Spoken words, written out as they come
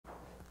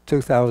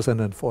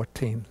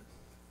2014.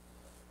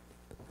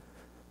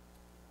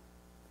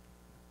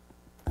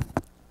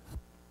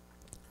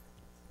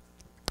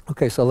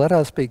 Okay, so let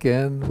us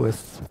begin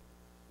with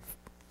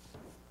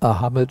a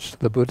homage to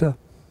the Buddha.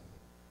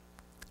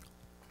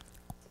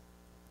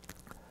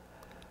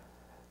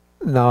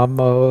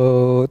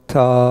 Namo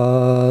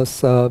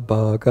tassa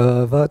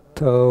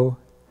bhagavato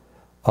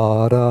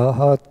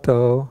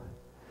arahato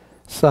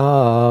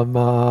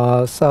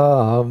sama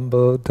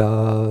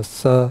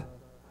sambuddhassa.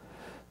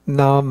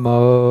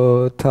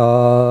 Namo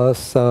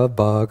tassa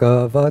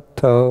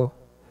bhagavato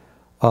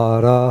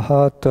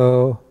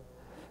arahato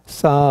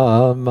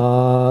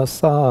sama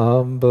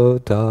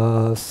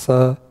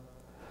sambuddhassa.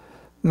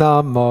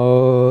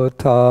 Namo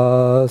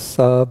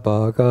tassa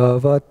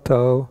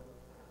bhagavato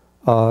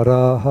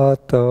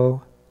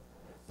arahato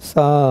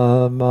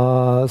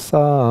sama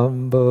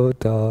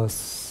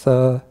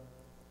sambuddhassa.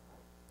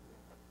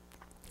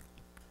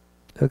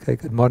 Okay,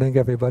 good morning,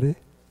 everybody.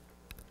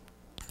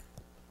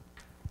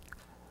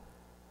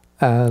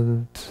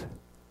 And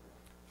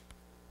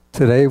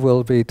today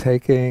we'll be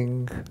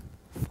taking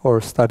for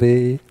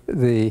study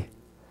the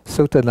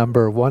Sutta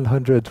number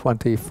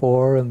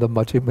 124 in the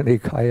Majjhima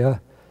Nikaya.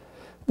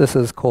 This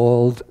is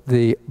called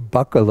the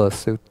Bakkula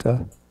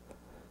Sutta.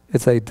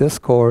 It's a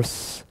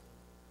discourse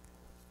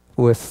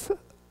with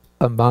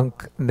a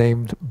monk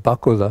named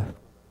Bakkula.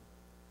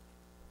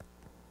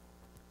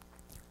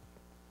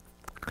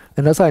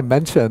 And as I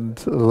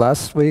mentioned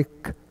last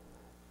week,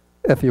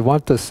 if you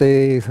want to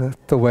see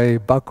the way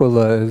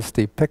Bakkula is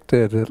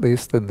depicted, at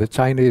least in the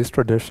Chinese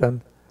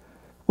tradition,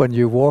 when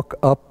you walk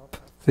up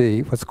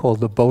what's called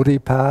the Bodhi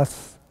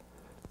path,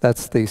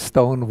 that's the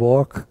stone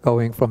walk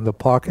going from the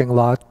parking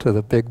lot to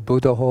the big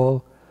Buddha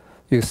hall,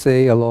 you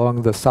see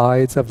along the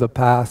sides of the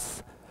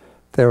path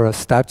there are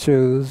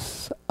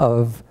statues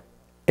of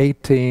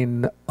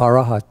 18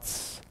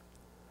 arahats.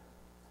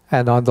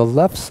 And on the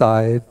left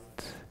side,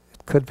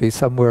 it could be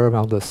somewhere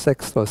around the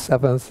 6th or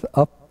 7th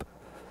up,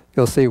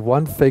 you'll see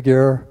one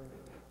figure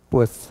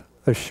with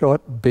a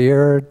short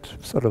beard,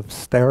 sort of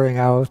staring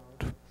out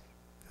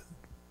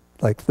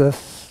like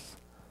this,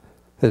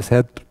 his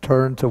head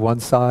turned to one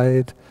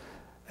side,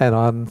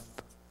 and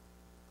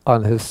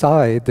on his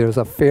side there's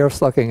a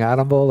fierce-looking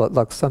animal that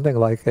looks something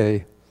like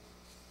a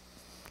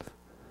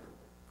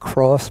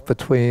cross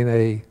between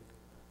a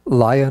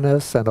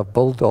lioness and a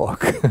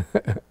bulldog.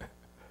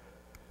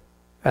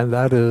 And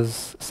that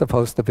is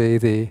supposed to be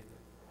the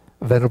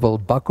Venerable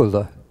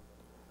Bakkula.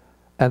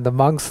 And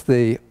amongst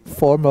the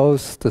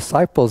foremost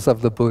disciples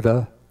of the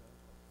Buddha,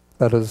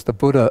 that is, the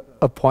Buddha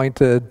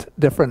appointed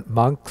different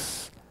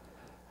monks,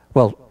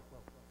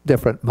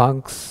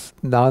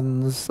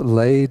 nuns,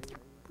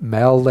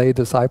 male lay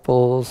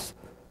disciples,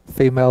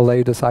 female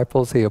lay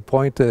disciples. He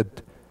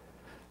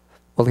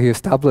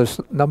established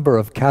a number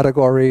of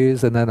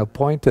categories and then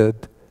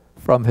appointed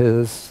from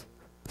his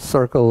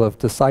circle of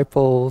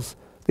disciples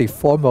the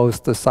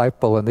foremost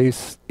disciple in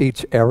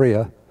each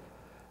area.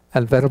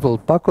 And Venerable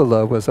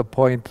Bakkula was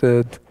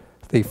appointed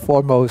the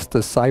foremost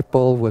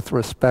disciple with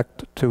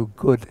respect to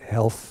good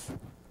health.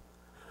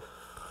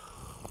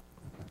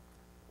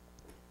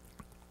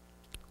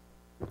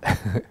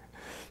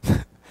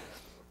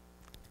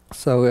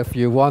 So if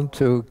you want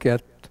to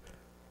get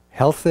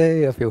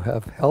healthy, if you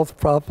have health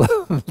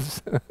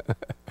problems,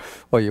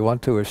 or you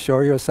want to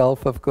assure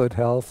yourself of good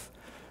health,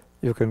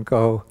 you can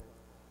go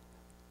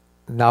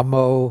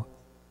Namo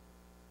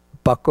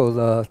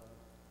Bakkula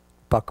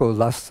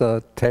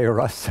Bakkulassa te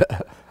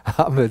rasa,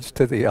 homage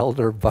to the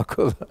elder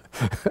Bakkula.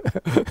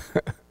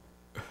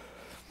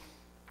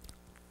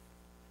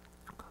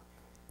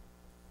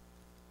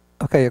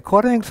 Okay,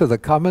 according to the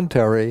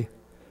commentary,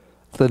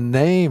 the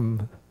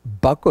name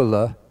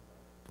Bakkula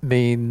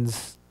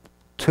means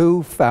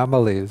two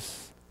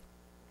families.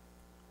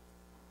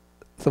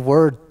 The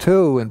word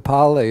two in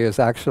Pali is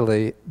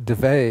actually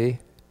dve,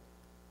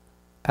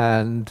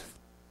 and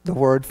the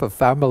word for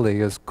family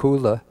is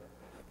kula.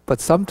 But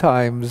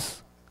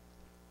sometimes,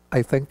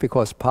 I think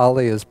because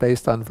Pali is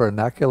based on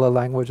vernacular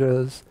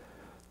languages,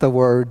 the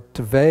word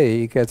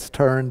dve gets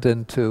turned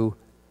into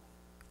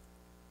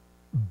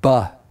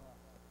ba.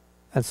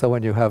 And so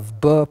when you have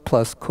ba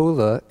plus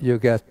kula, you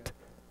get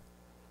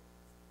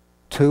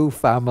two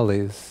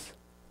families.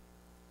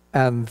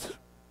 And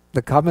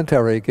the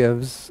commentary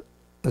gives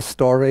a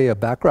story, a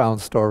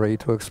background story,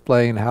 to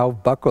explain how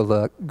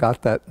Bakkula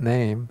got that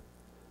name.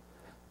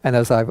 And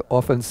as I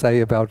often say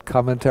about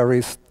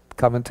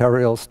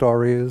commentarial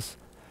stories,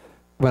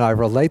 when I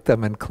relate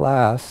them in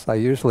class, I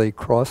usually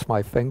cross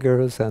my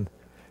fingers and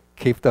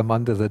keep them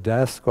under the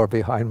desk or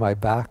behind my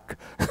back.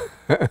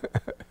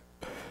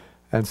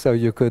 And so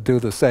you could do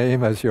the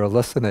same as you're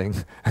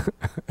listening.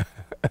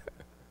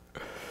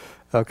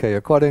 Okay,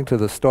 according to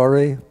the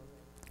story,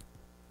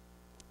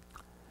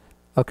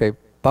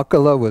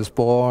 Bakkula was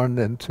born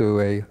into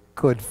a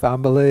good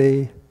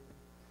family,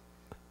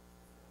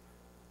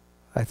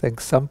 I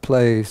think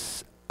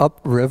someplace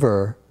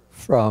upriver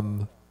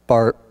from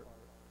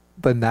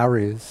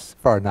Benares,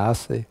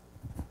 Varanasi.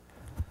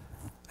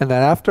 And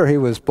then after he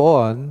was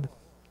born,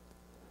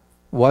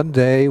 one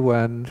day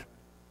when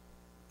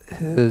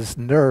his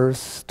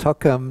nurse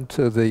took him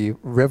to the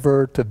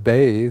river to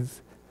bathe,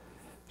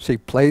 she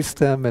placed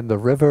him in the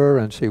river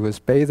and she was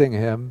bathing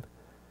him,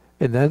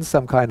 and then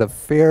some kind of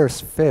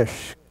fierce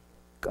fish,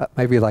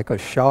 maybe like a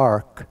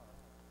shark,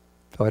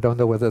 so I don't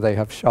know whether they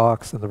have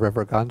sharks in the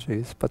river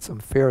Ganges, but some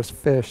fierce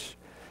fish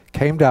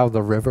came down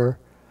the river,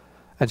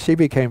 and she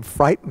became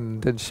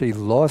frightened and she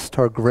lost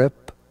her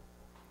grip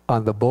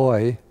on the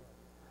boy,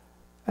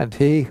 and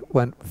he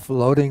went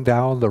floating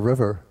down the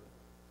river.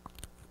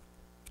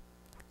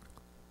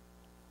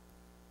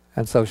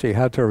 And so she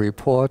had to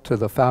report to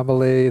the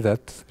family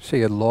that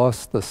she had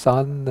lost the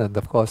son, and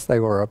of course they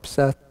were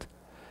upset.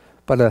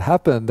 But it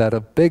happened that a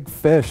big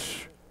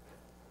fish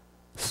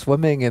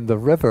swimming in the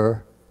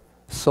river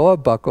saw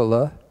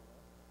Bakkula,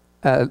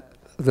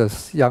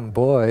 this young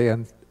boy,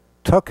 and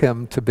took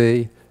him to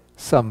be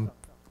some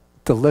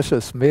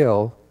delicious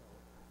meal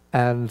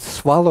and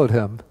swallowed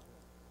him.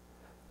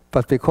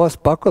 But because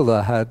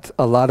Bakkula had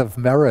a lot of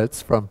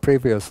merits from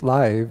previous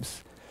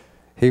lives,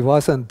 he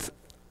wasn't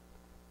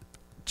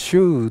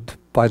chewed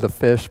by the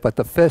fish, but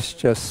the fish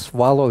just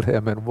swallowed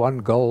him in one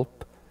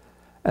gulp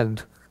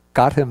and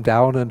got him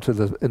down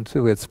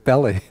into its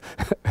belly.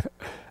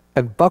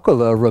 And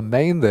Bakkula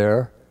remained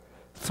there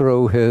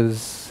through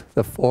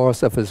the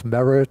force of his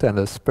merit and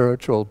his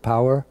spiritual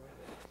power.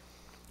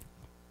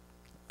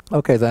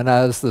 Okay, then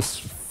as this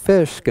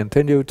fish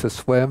continued to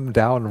swim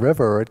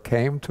downriver, it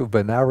came to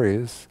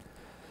Benares,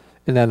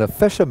 and then a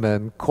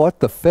fisherman caught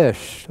the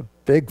fish, a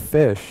big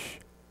fish,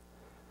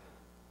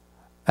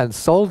 and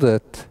sold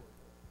it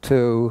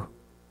to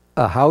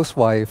a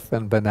housewife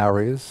in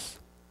Benares.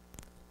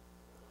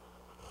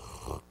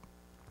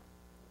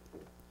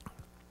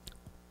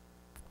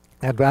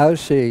 And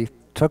as she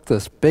took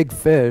this big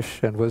fish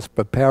and was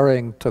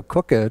preparing to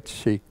cook it,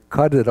 she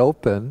cut it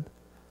open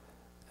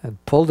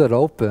and pulled it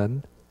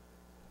open.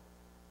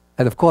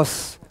 And of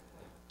course,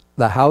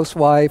 the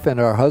housewife and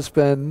her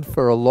husband,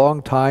 for a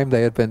long time,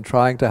 they had been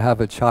trying to have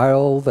a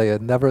child. They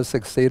had never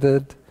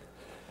succeeded.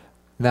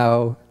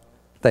 Now,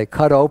 they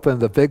cut open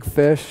the big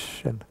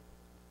fish and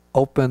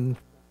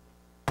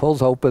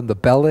pulls open the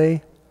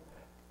belly.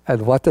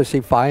 And what does she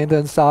find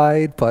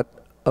inside but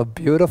a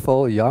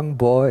beautiful young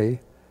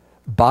boy,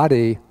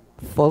 body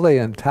fully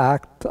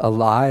intact,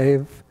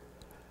 alive.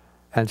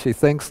 And she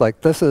thinks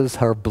like this is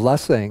her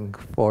blessing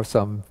for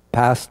some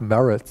past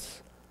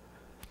merits.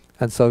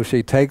 And so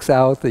she takes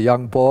out the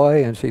young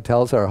boy and she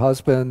tells her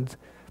husband,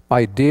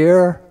 "My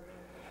dear,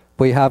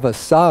 we have a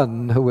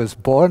son who was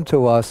born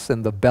to us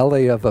in the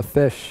belly of a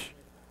fish."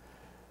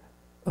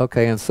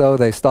 Okay, and so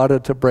they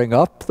started to bring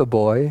up the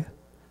boy.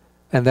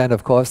 And then,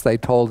 of course, they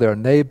told their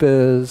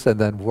neighbors, and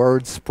then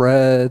word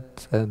spread,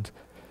 and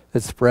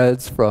it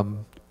spreads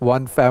from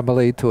one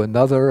family to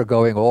another,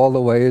 going all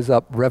the ways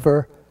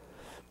upriver,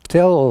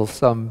 till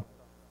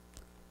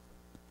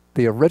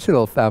the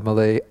original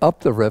family up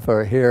the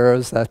river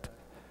hears that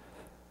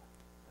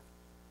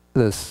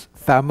this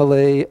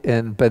family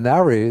in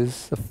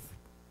Benares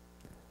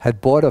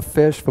had bought a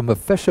fish from a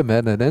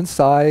fisherman, and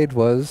inside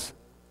was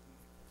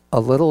a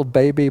little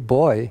baby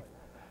boy.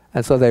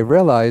 And so they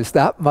realized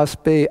that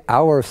must be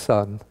our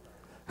son.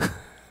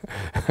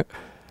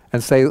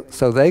 And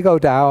so they go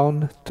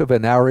down to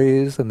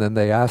Benares, and then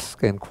they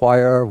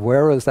inquire,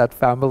 where is that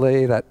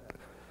family that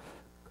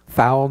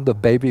found the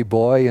baby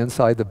boy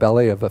inside the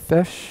belly of a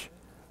fish?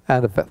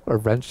 And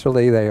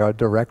eventually they are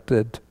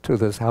directed to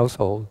this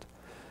household.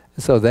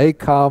 And so they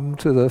come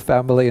to the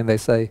family and they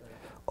say,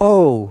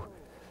 oh,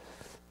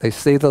 they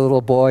see the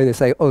little boy, they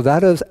say, oh,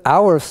 that is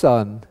our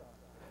son.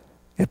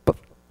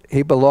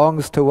 He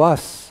belongs to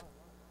us.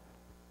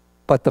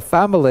 But the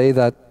family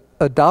that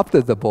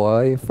adopted the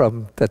boy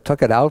that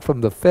took it out from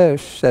the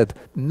fish said,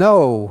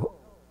 no,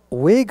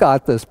 we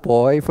got this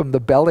boy from the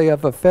belly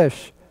of a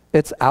fish.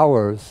 It's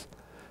ours.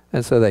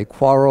 And so they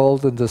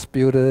quarreled and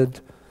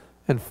disputed.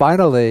 And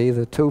finally,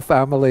 the two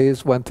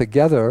families went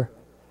together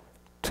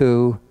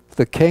to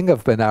the king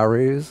of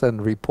Benares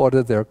and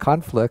reported their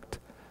conflict.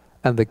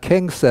 And the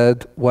king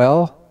said,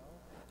 well,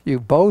 you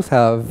both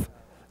have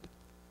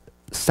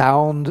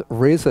sound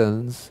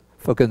reasons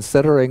for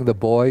considering the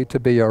boy to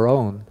be your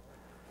own.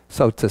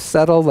 So to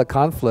settle the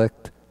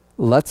conflict,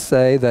 let's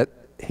say that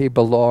he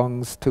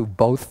belongs to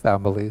both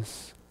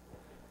families.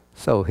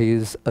 So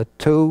he's a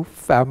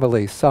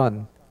two-family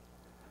son.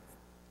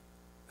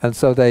 And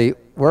so they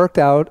worked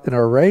out an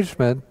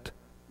arrangement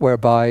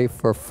whereby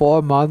for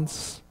 4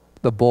 months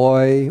the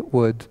boy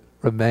would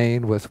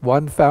remain with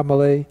one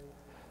family.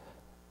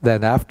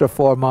 Then after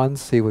 4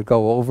 months he would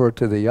go over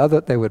to the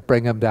other, they would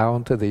bring him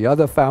down to the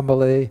other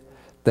family.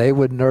 They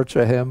would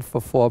nurture him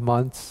for 4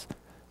 months.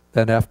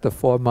 Then after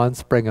 4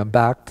 months, bring him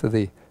back to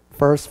the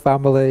first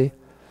family.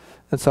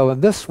 And so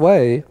in this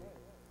way,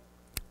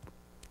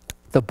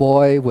 the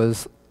boy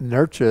was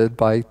nurtured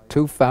by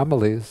two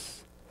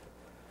families.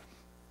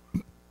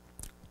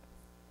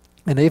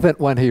 And even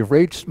when he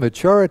reached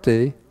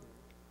maturity,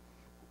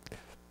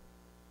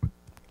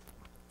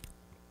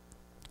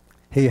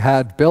 he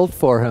had built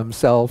for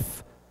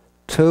himself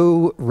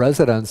 2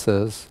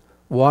 residences,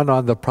 one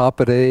on the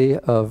property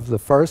of the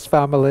first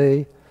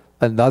family,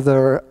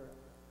 another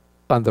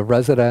on the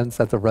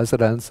residence at the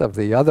residence of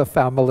the other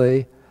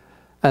family,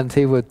 and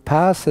he would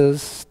pass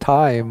his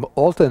time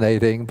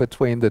alternating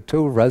between the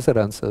two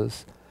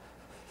residences.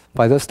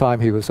 By this time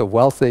he was a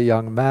wealthy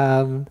young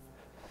man.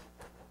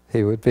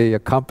 He would be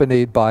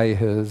accompanied by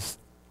his,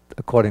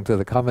 according to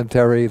the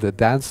commentary, the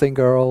dancing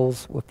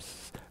girls.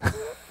 Whoops.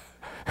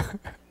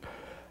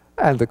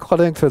 And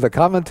according to the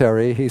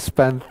commentary, he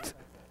spent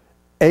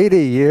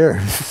 80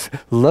 years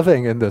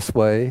living in this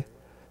way,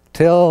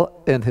 till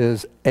in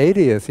his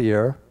 80th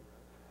year,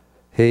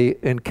 he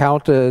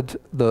encountered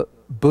the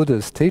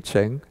Buddha's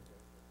teaching.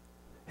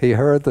 He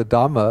heard the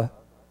Dhamma,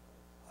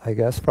 I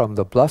guess, from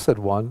the Blessed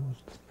One,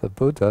 the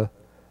Buddha,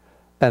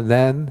 and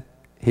then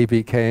he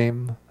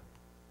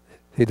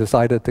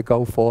decided to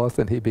go forth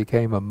and he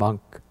became a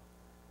monk.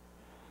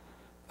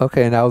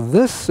 Okay, now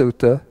this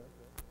sutta,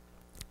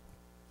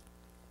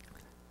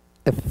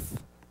 if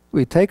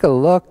we take a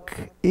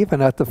look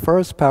even at the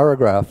first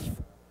paragraph,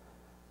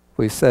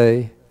 we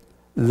say,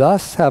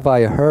 "Thus have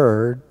I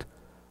heard,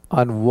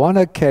 on one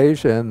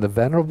occasion the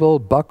Venerable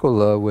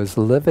Bakkula was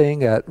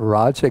living at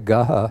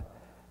Rajagaha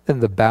in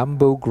the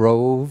bamboo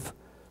grove,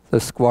 the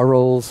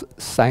squirrel's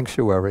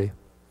sanctuary."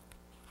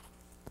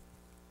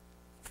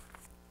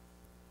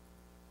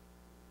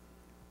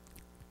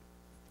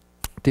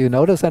 Do you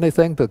notice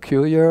anything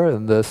peculiar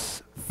in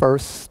this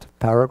first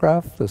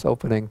paragraph, this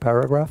opening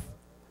paragraph?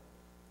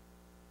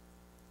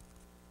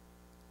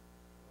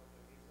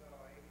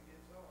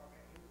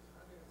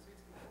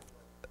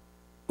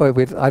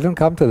 Wait, I didn't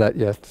come to that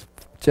yet.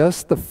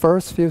 Just the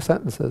first few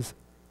sentences.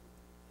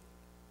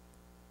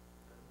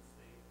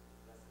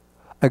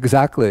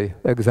 Exactly.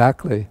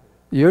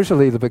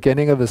 Usually the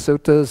beginning of the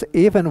suttas,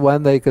 even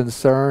when they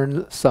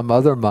concern some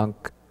other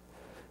monk,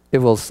 it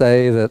will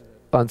say that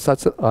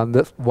on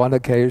this one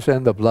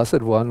occasion, the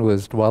Blessed One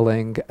was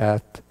dwelling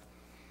at,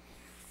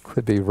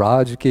 could be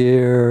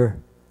Rajgir,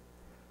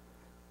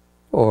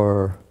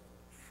 or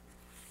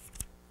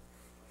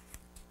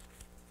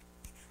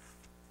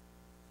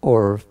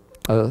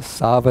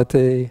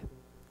Savatthi.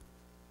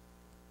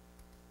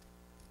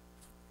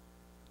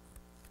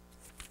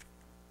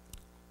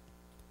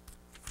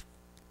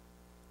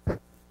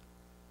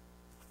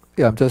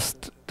 Yeah, I'm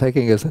just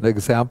taking as an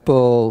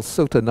example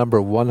Sutta number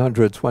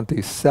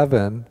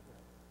 127.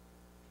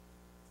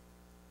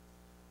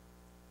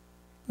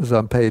 This is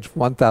on page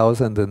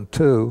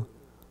 1002.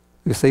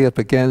 You see it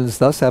begins,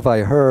 "Thus have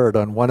I heard,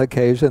 on one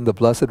occasion the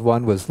Blessed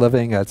One was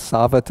living at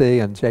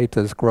Savatthi and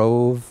Jeta's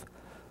grove,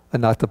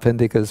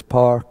 Anathapindika's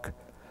park."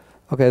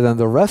 Okay, then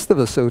the rest of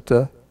the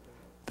sutta,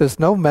 there's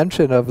no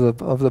mention of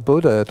the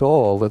Buddha at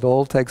all. It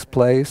all takes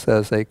place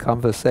as a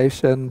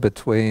conversation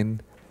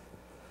between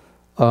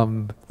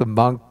the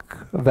monk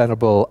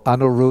Venerable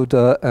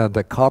Anuruddha and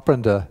a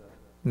carpenter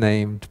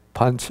named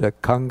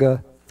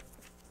Panchakanga.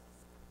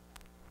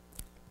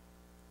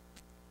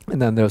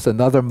 And then there's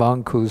another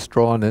monk who's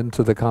drawn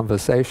into the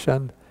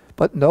conversation,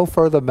 but no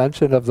further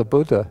mention of the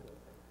Buddha.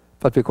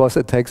 But because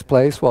it takes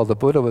place while the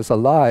Buddha was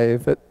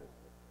alive, it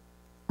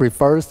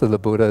refers to the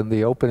Buddha in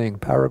the opening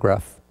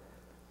paragraph.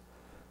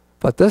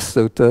 But this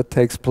sutta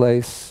takes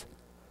place,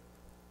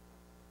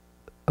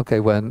 okay,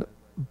 when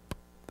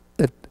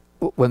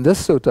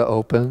this sutta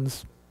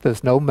opens,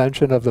 there's no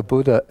mention of the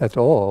Buddha at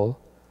all.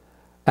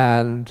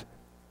 And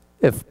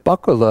if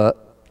Bakkula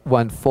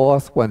went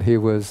forth when he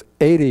was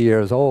 80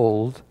 years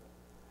old,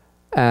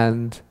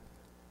 and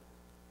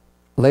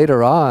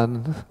later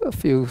on, a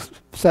few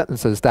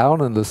sentences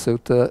down in the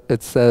sutta,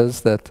 it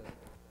says that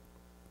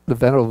the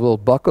Venerable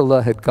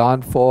Bakkula had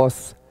gone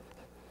forth,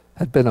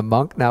 had been a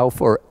monk now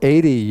for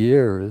 80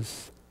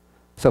 years.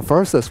 So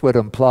first this would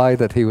imply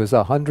that he was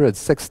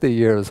 160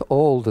 years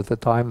old at the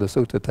time the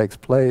sutta takes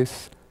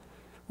place,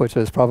 which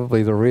is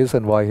probably the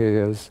reason why he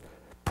is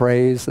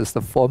praised as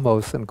the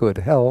foremost in good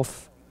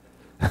health.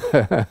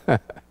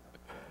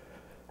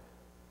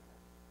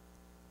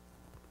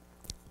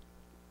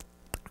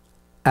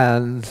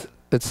 And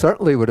it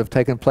certainly would have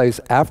taken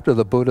place after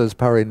the Buddha's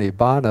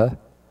parinibbana,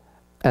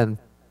 and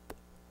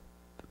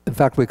in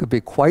fact we could be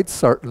quite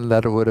certain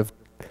that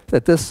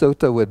that this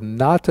sutta would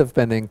not have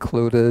been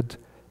included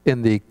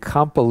in the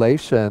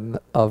compilation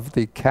of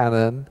the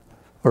canon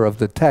or of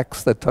the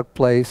text that took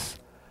place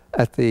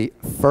at the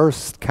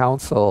first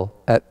council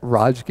at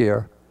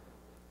Rajgir,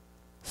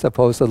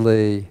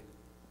 supposedly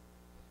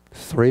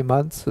 3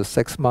 months or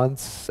 6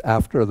 months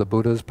after the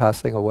Buddha's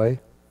passing away.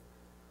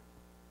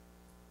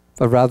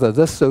 But rather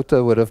this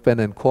sutta would have been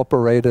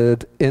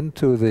incorporated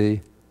into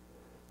the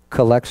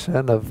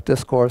collection of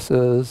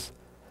discourses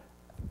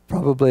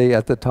probably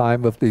at the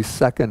time of the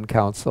second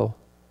council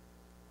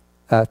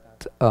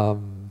at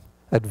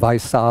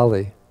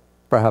Vaisali,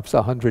 perhaps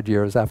 100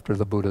 years after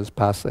the Buddha's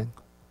passing.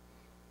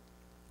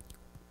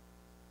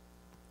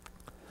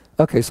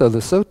 Okay, so the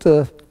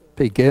sutta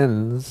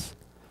begins,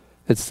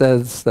 it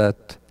says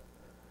that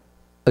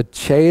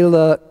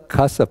Achela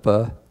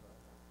Kassapa,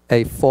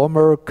 a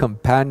former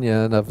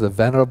companion of the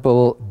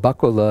Venerable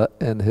Bakkula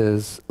in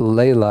his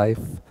lay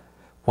life,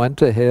 went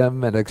to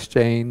him and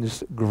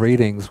exchanged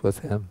greetings with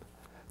him.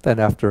 Then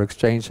after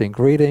exchanging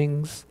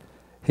greetings,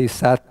 he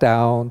sat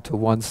down to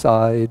one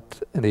side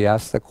and he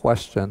asked the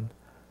question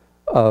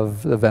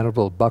of the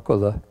Venerable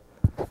Bakkula.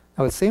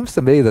 Now it seems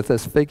to me that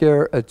this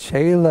figure,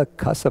 Achela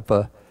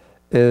Kassapa,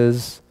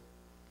 is,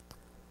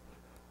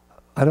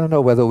 I don't know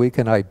whether we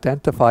can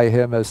identify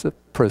him as a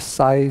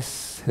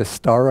precise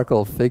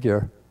historical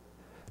figure,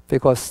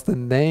 because the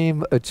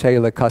name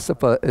Achela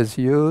Kassapa is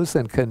used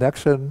in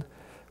connection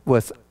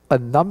with a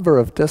number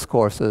of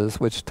discourses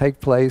which take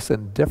place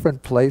in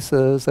different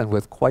places and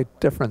with quite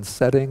different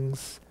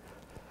settings.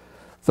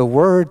 The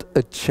word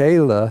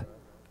Achela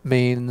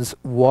means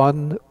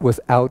one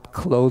without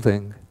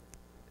clothing.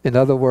 In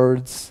other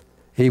words,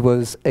 he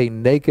was a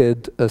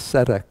naked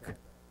ascetic.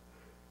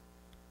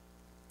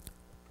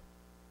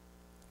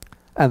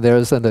 And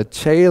there's an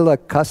Achela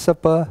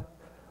Kassapa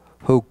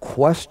who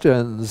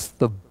questions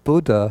the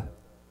Buddha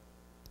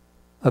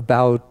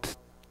about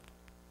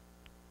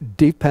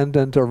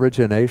dependent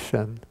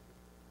origination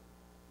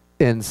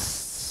in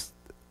Samyutta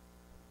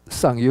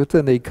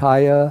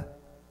Nikaya,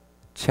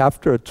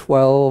 chapter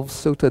 12,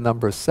 sutta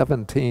number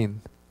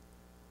 17.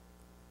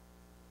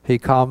 He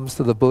comes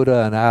to the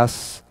Buddha and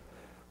asks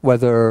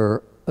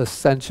whether a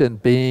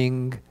sentient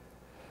being,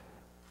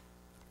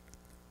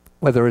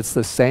 whether it's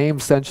the same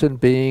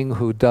sentient being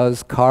who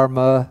does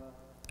karma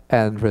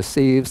and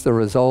receives the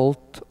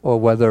result, or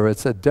whether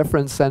it's a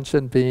different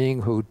sentient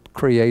being who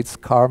creates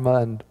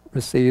karma and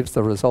receives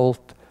the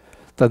result.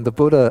 Then the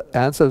Buddha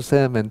answers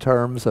him in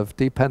terms of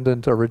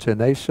dependent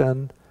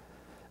origination.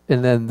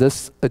 And then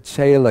this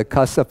Achela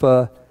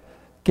Kassapa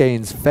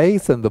gains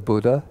faith in the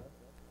Buddha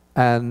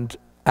and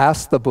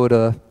asks the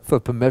Buddha for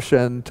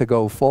permission to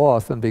go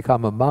forth and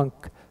become a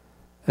monk.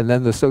 And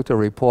then the sutta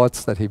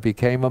reports that he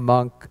became a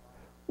monk,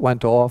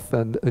 went off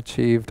and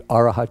achieved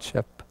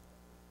arahatship.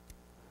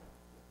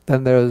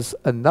 Then there's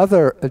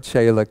another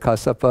Achela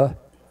Kassapa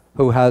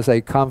who has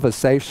a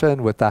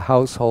conversation with the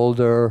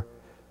householder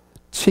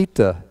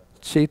Chitta,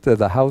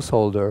 the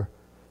householder,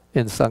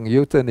 in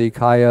Samyutta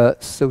Nikaya,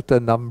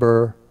 sutta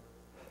number,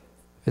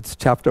 it's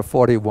chapter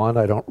 41,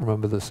 I don't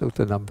remember the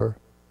sutta number.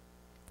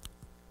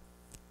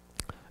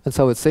 And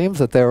so it seems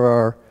that there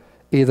are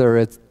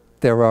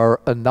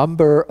a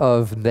number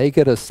of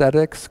naked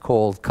ascetics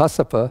called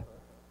Kassapa,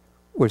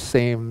 which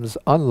seems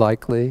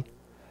unlikely,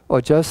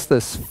 or just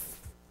this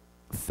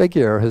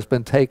figure has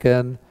been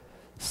taken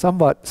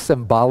somewhat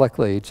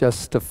symbolically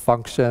just to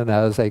function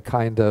as a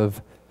kind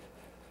of,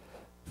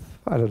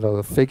 I don't know,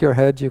 a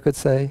figurehead, you could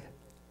say,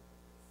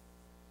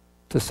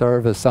 to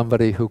serve as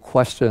somebody who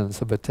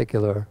questions a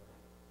particular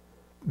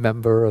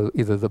member of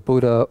either the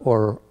Buddha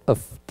or a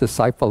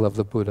disciple of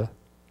the Buddha.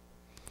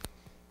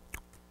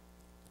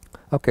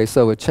 Okay,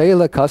 so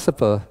Achela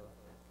Kassapa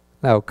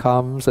now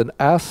comes and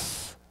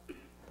asks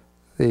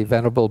the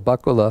Venerable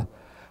Bakkula,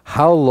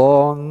 how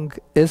long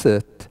is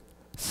it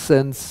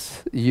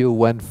since you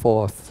went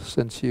forth,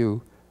 since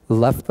you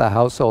left the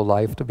household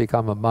life to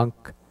become a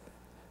monk?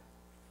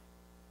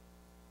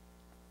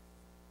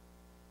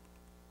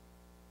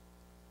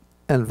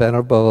 And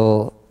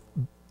Venerable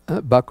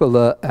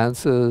Bakkula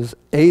answers,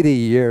 80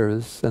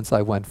 years since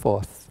I went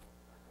forth.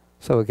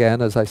 So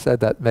again, as I said,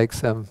 that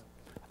makes him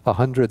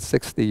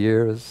 160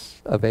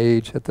 years of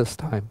age at this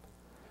time.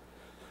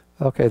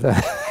 Okay,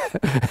 then,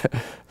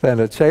 then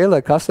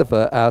Achela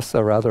Kassapa asks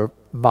a rather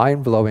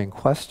mind-blowing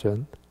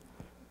question.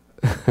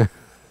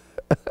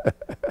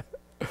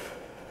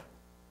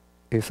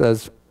 He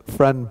says,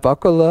 friend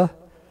Bakkula,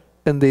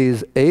 in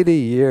these 80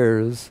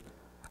 years,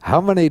 how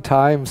many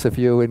times have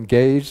you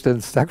engaged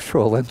in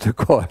sexual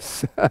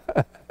intercourse?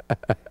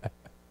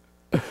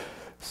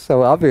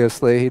 So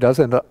obviously he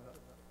doesn't,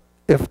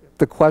 if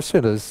the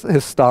question is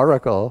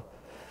historical,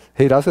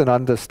 he doesn't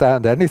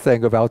understand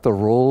anything about the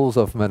rules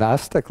of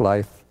monastic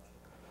life.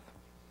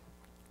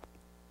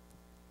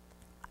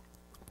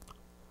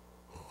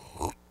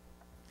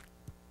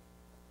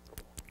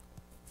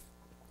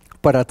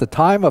 But at the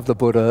time of the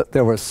Buddha,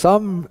 there were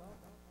some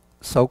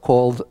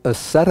so-called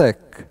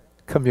ascetic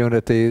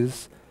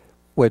communities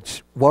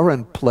which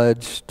weren't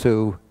pledged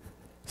to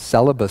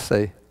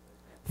celibacy.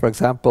 For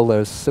example,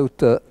 there's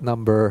sutta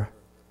number,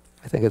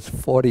 I think it's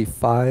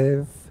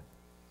 45.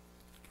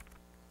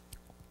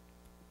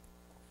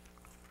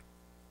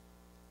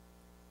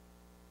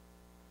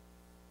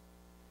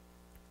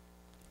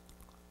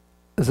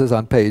 This is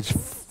on page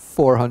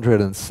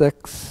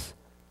 406.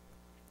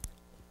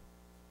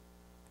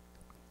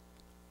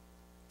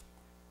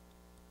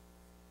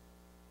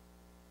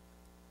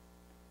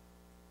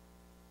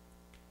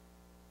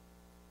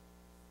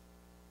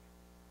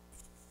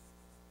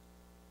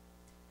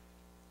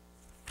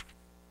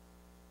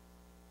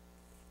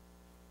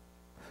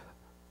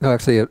 No,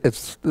 actually,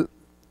 it's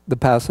the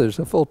passage,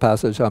 the full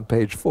passage on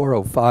page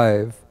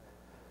 405,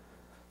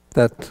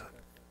 that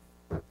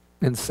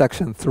in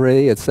section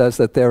 3, it says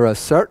that there are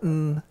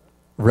certain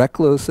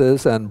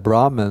recluses and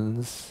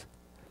Brahmins,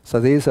 so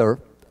these are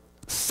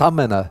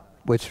samana,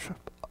 which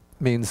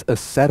means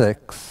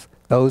ascetics,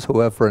 those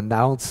who have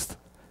renounced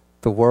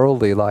the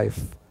worldly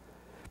life.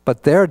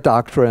 But their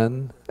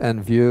doctrine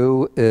and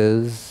view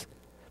is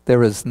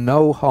there is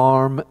no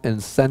harm in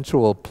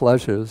sensual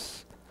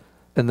pleasures,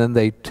 and then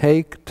they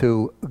take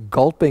to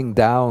gulping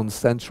down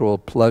sensual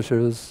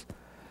pleasures,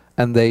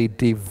 and they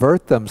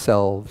divert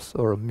themselves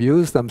or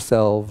amuse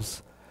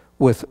themselves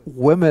with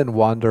women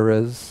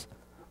wanderers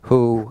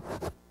who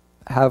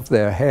have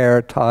their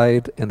hair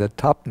tied in a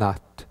top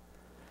knot.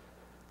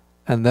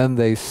 And then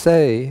they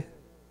say,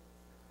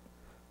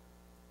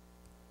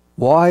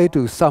 why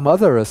do some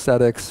other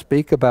ascetics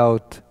speak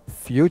about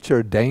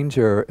future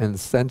danger in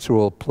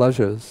sensual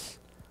pleasures?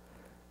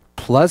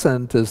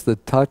 Pleasant is the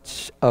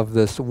touch of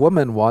this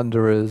woman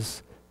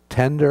wanderer's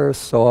tender,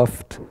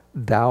 soft,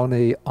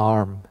 downy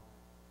arm.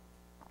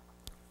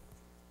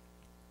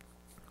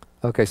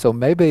 Okay, so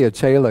maybe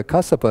Achela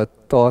Kassapa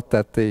thought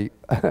that the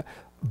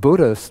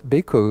Buddhist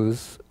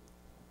bhikkhus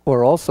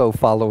were also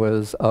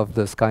followers of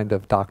this kind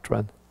of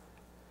doctrine.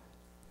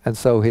 And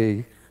so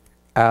he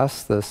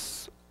asked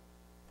this,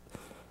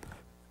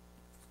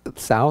 it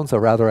sounds a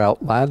rather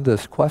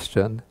outlandish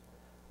question.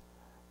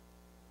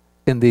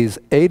 In these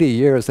 80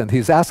 years, and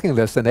he's asking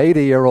this, an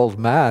 80-year-old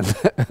man,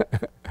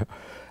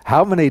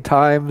 how many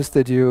times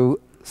did you,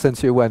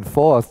 since you went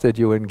forth, did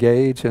you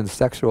engage in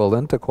sexual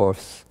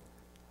intercourse?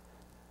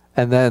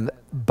 And then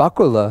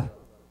Bakkula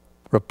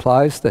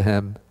replies to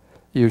him,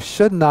 you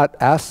should not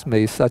ask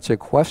me such a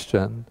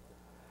question,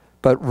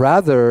 but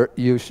rather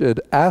you should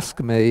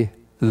ask me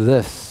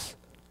this.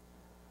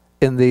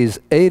 In these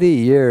 80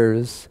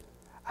 years,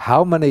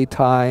 how many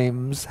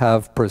times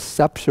have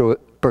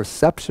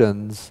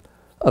perceptions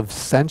of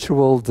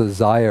sensual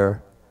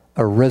desire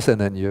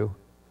arisen in you?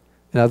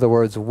 In other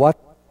words,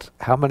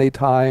 how many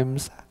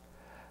times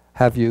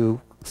have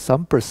you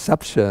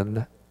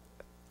has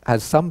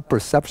some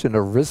perception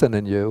arisen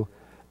in you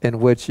in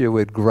which you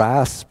would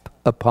grasp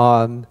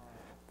upon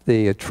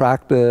the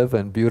attractive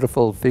and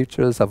beautiful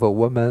features of a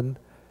woman,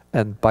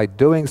 and by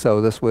doing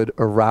so this would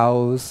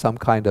arouse some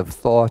kind of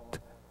thought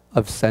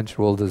of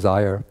sensual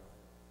desire?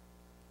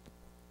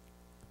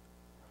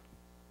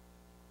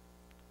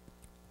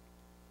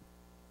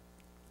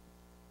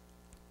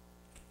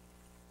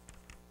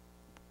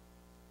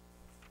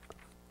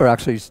 Or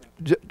actually,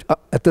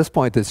 at this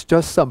point, it's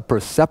just some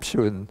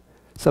perception,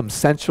 some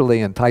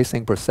sensually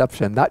enticing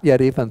perception, not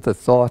yet even the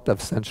thought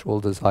of sensual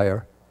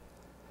desire.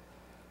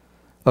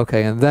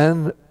 Okay, and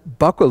then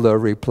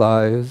Bakkula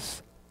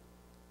replies,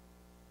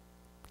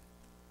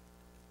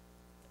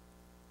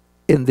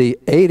 in the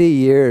 80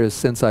 years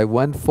since I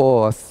went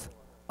forth,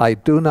 I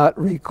do not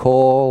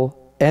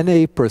recall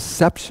any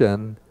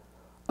perception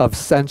of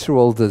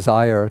sensual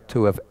desire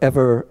to have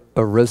ever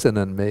arisen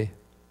in me.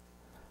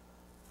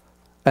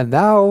 And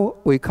now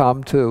we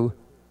come to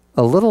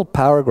a little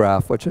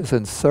paragraph which is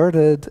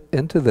inserted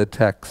into the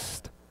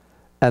text.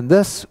 And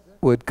this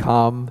would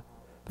come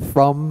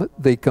from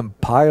the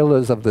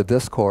compilers of the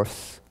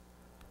discourse.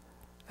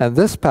 And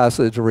this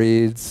passage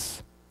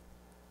reads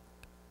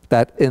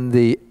that in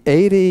the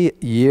 80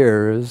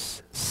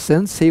 years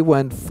since he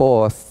went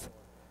forth,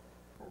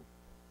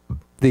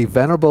 the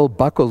Venerable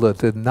Bakkula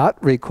did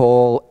not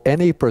recall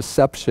any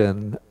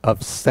perception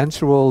of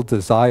sensual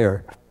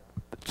desire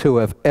to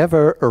have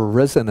ever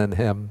arisen in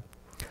him.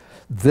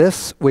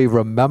 This we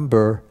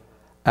remember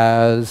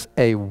as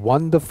a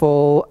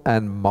wonderful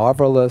and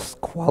marvelous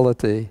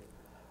quality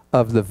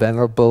of the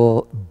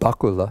Venerable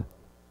Bakkula.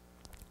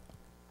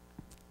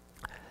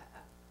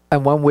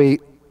 And when we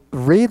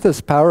read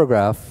this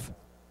paragraph,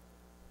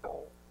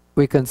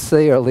 we can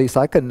see, or at least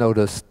I can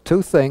notice,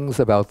 two things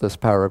about this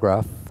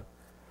paragraph.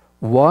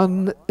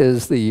 One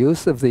is the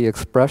use of the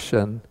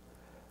expression,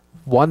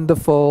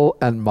 wonderful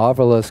and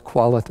marvelous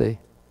quality.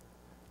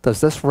 Does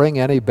this ring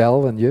any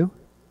bell in you?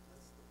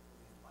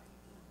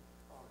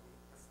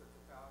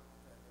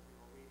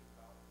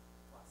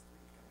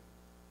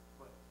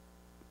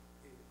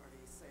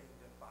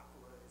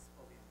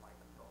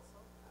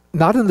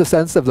 Not in the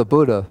sense of the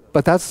Buddha,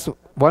 but that's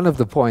one of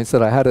the points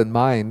that I had in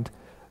mind.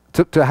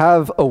 To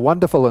have a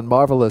wonderful and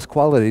marvelous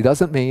quality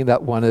doesn't mean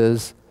that one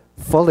is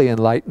fully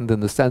enlightened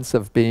in the sense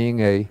of being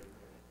a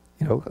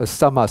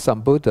Samma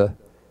Sambuddha.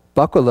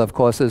 Bakkula, of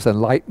course, is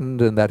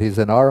enlightened in that he's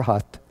an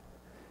arhat.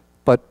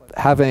 But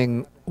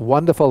having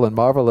wonderful and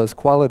marvelous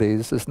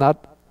qualities is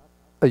not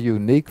a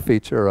unique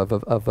feature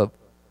of a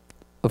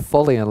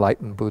fully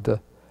enlightened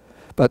Buddha.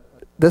 But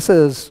this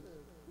is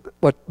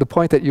the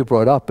point that you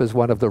brought up is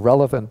one of the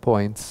relevant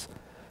points.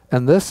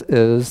 And this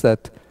is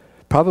that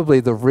probably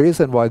the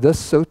reason why this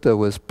sutta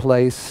was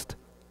placed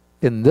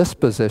in this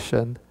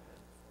position,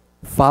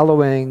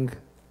 following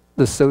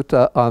the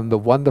sutta on the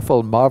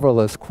wonderful,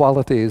 marvelous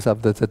qualities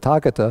of the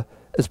Tathagata,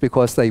 is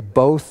because they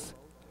both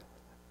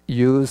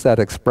use that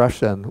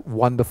expression,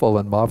 wonderful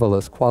and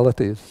marvelous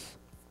qualities.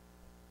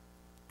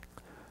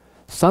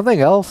 Something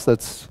else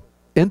that's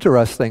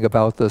interesting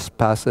about this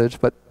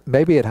passage, but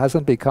maybe it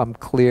hasn't become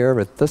clear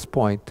at this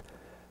point,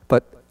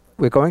 but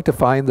we're going to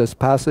find this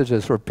passage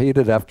is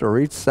repeated after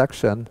each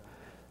section,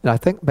 and I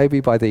think maybe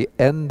by the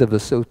end of the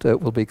sutta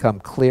it will become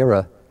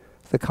clearer,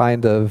 the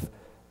kind of,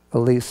 at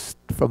least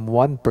from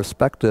one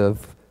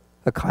perspective,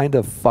 a kind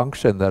of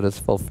function that is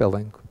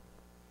fulfilling.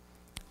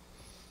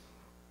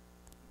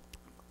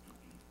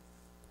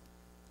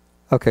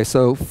 Okay,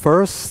 so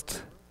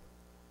first,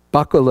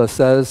 Bakkula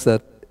says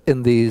that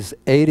in these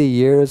 80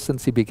 years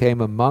since he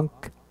became a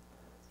monk,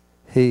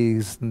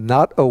 he's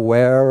not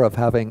aware of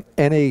having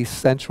any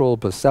sensual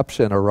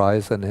perception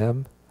arise in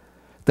him.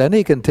 Then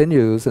he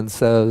continues and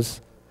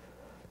says,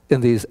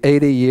 in these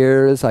 80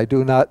 years, I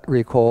do not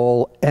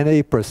recall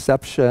any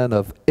perception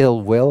of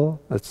ill will,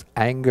 that's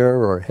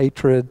anger or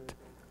hatred,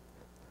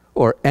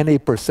 or any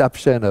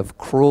perception of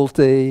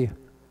cruelty,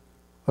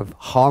 of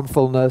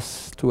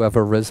harmfulness to have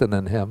arisen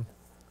in him.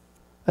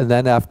 And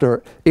then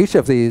after, each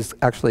of these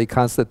actually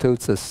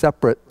constitutes a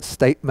separate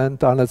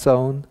statement on its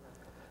own,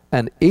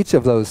 and each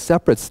of those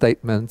separate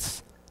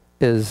statements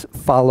is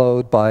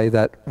followed by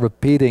that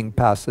repeating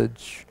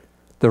passage,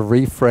 the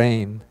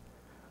refrain,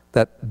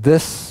 that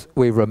this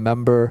we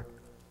remember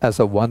as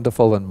a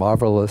wonderful and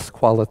marvelous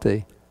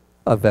quality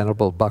of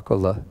Venerable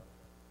Bakkula.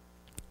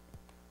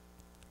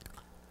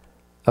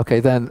 Okay,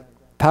 then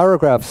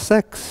paragraph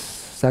 6,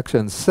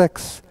 section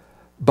 6,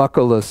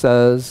 Bakkula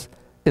says,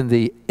 in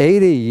the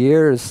 80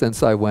 years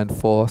since I went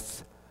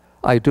forth,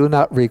 I do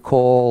not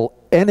recall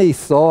any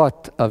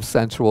thought of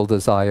sensual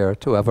desire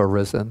to have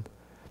arisen.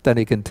 Then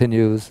he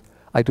continues,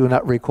 I do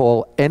not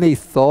recall any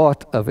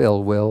thought of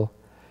ill will,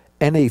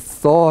 any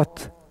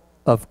thought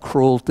of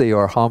cruelty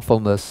or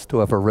harmfulness to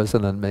have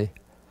arisen in me.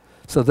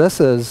 So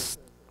this is,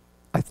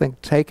 I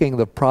think, taking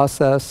the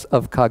process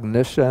of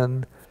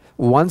cognition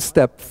one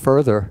step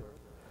further.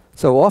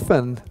 So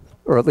often,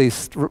 or at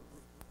least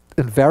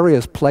in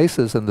various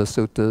places in the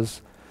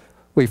suttas,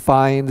 we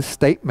find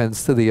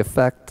statements to the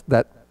effect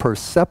that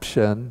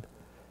perception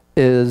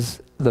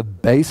is the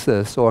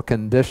basis or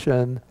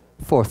condition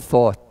for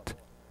thought.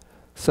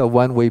 So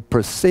when we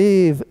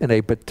perceive in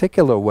a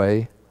particular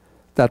way,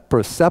 that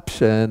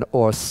perception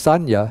or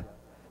sanya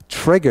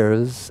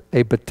triggers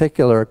a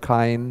particular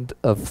kind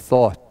of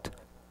thought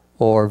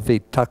or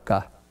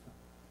vitakka.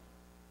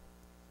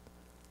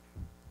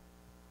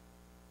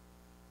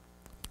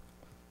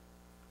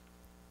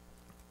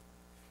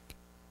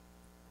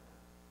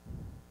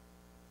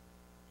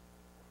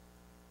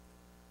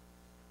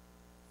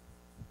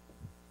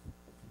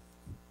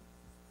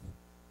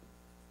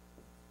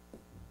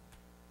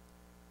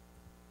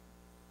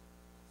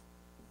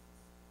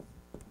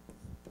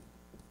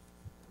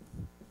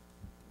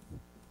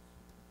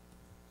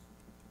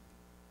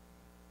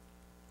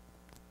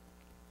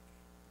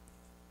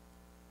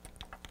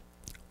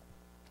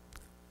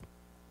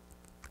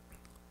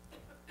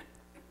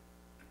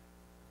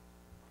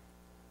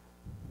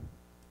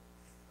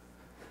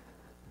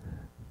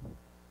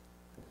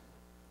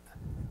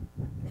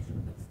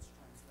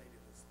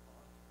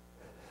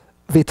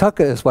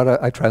 Vitakka is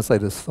what I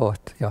translate as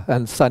thought, yeah,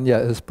 and sanya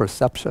is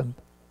perception.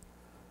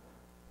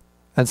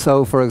 And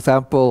so, for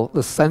example,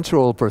 the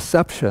sensual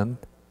perception,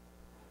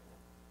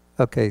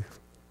 okay,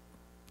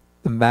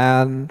 the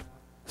man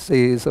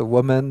sees a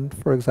woman,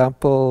 for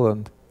example,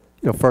 and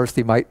first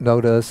he might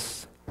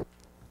notice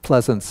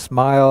pleasant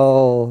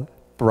smile,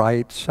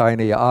 bright,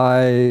 shiny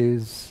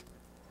eyes,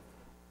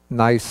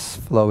 nice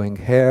flowing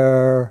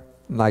hair,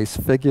 nice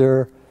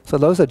figure. So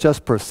those are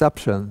just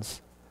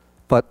perceptions.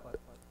 But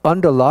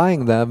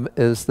underlying them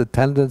is the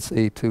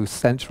tendency to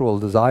sensual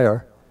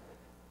desire.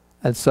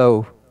 And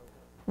so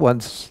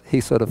once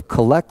he sort of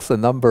collects a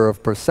number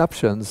of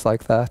perceptions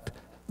like that,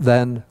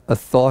 then a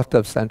thought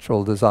of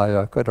sensual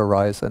desire could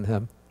arise in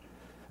him.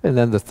 And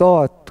then the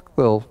thought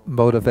will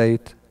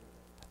motivate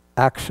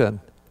action.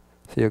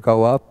 So you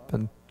go up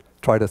and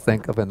try to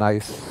think of a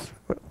nice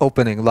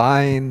opening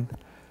line.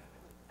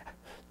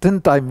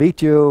 Didn't I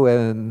meet you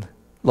in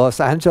Los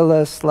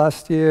Angeles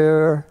last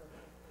year?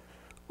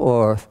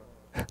 Or,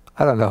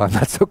 I don't know, I'm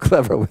not so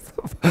clever with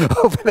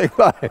opening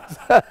lines.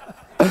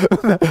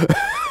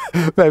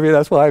 Maybe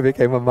that's why I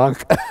became a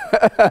monk.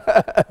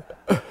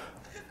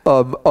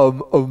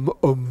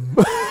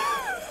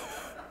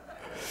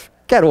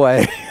 Get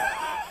away.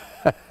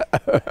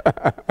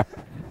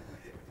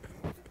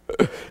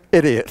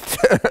 Idiot.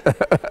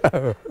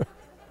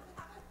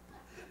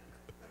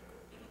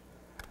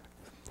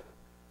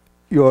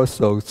 You're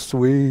so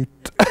sweet.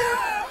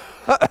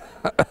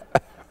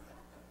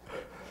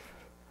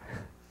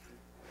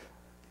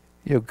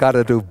 You've got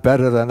to do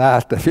better than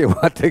that if you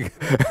want to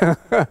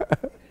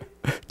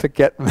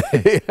get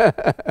me.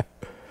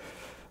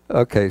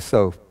 Okay,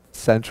 so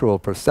sensual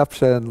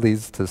perception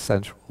leads to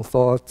sensual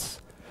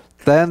thoughts.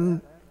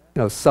 Then,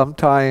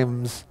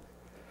 sometimes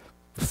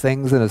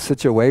things in a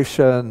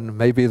situation,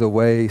 maybe the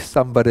way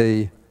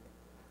somebody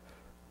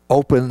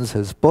opens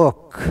his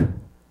book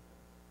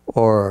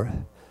or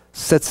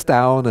sits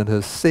down in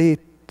his seat,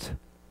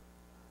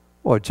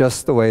 or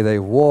just the way they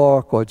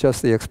walk, or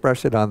just the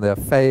expression on their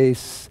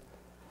face,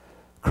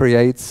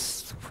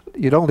 creates,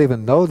 you don't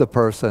even know the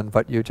person,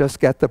 but you just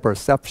get the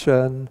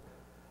perception,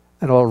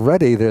 and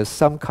already there's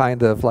some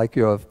kind of, like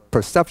your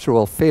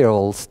perceptual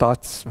field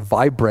starts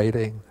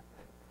vibrating.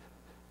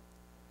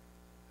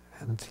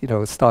 And,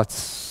 it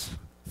starts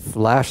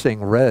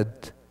flashing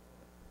red.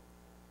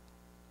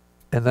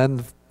 And then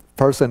the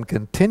person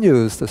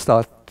continues to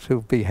start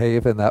to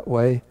behave in that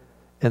way,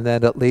 and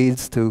then it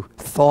leads to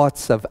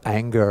thoughts of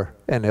anger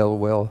and ill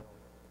will,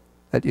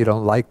 that you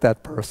don't like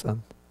that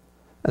person.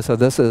 And so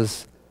this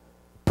is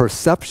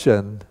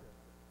perception,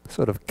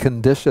 sort of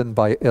conditioned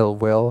by ill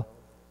will,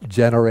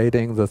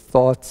 generating the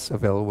thoughts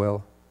of ill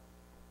will.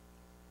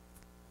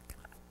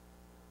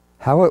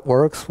 How it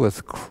works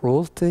with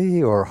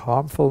cruelty or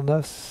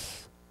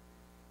harmfulness,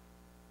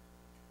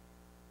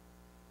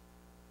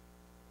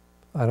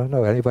 I don't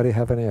know. Anybody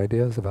have any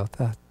ideas about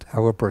that?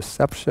 How a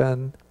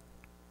perception...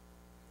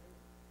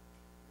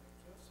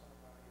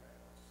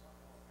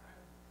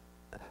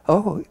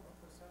 Oh,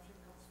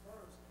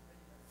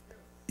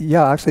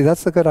 yeah, actually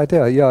that's a good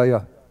idea.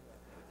 Yeah.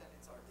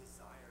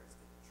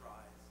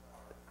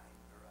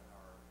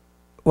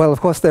 Well,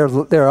 of course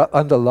they're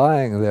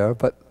underlying there,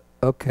 but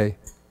okay.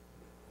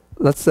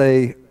 Let's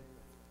say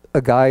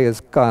a guy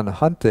has gone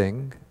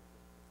hunting,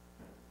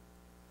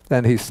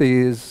 then he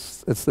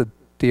sees, it's the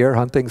deer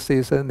hunting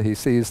season, he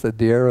sees the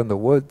deer in the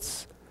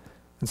woods,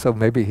 and so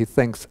maybe he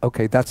thinks,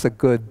 okay, that's a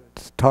good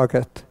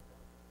target.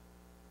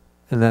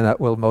 And then that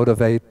will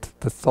motivate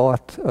the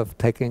thought of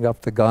taking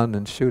up the gun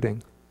and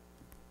shooting.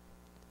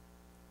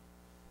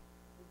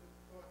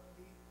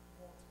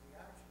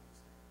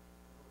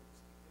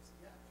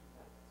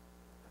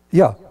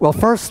 Yeah, well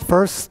first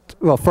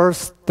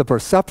the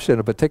perception,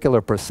 a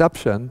particular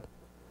perception,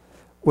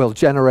 will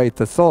generate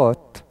the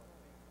thought,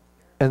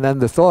 and then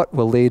the thought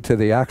will lead to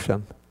the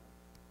action.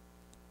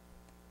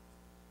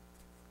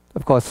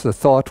 Of course, the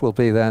thought will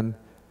be then,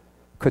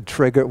 could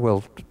trigger,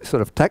 will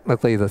sort of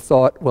technically the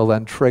thought will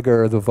then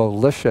trigger the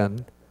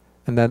volition,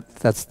 and then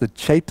that's the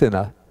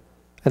chaitana.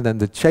 And then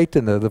the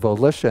chaitana, the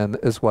volition,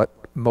 is what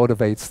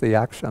motivates the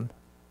action.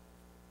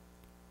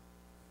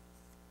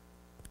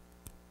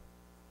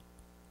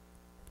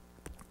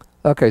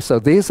 Okay, so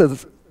these are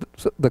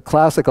the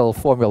classical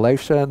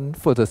formulation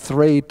for the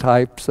three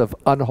types of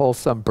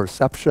unwholesome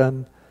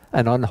perception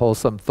and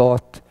unwholesome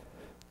thought.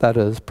 That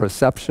is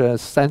perception,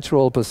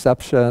 sensual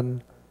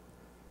perception,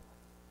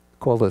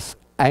 call this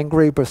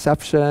angry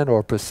perception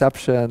or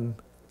perception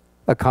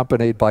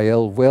accompanied by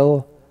ill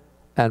will,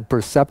 and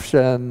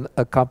perception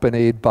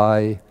accompanied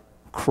by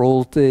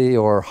cruelty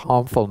or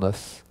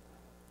harmfulness,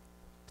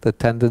 the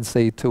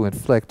tendency to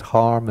inflict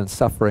harm and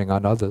suffering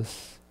on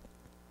others.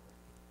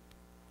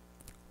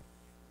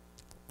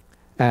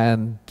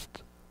 And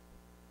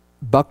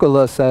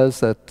Bakkula says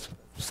that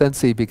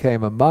since he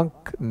became a monk,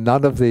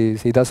 none of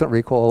these, he doesn't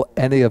recall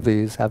any of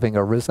these having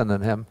arisen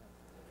in him.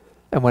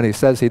 And when he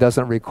says he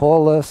doesn't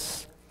recall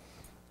this,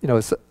 you know,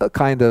 it's a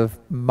kind of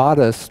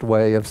modest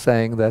way of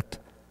saying that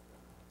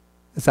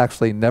it's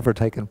actually never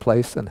taken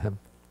place in him.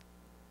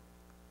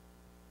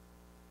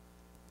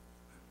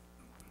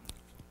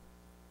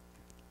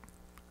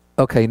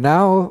 Okay,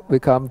 now we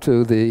come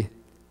to the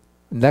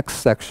next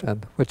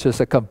section, which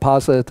is a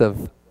composite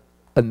of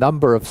a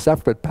number of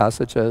separate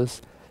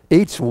passages,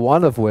 each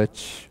one of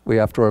which, we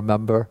have to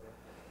remember,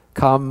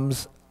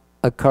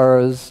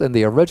 occurs in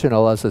the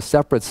original as a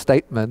separate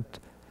statement,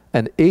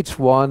 and each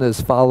one is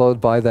followed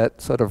by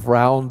that sort of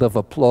round of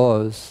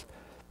applause.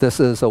 This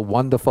is a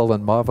wonderful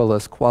and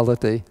marvelous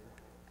quality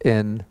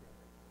in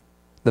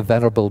the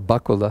Venerable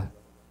Bakkula.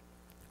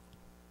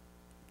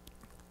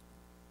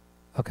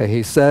 Okay,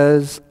 he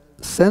says,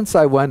 since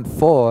I went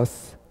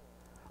forth,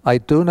 I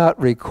do not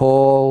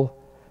recall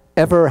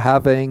ever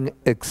having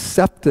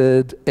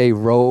accepted a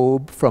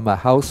robe from a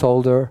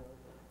householder,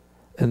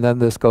 and then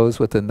this goes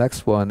with the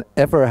next one,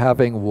 ever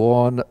having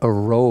worn a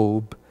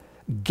robe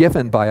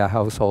given by a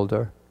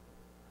householder.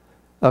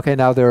 Okay,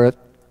 now there are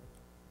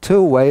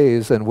two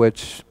ways in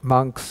which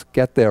monks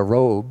get their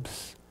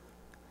robes.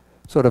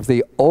 Sort of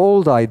the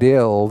old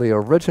ideal, the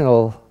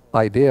original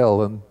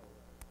ideal in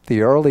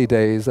the early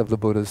days of the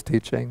Buddha's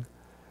teaching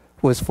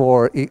was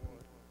for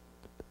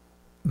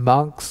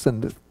monks,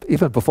 and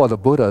even before the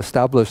Buddha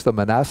established the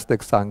monastic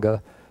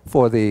Sangha,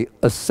 for the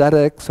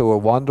ascetics who were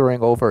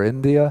wandering over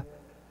India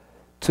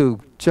to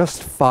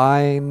just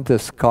find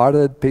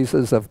discarded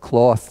pieces of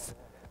cloth,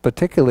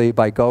 particularly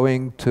by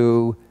going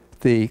to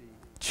the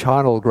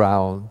charnel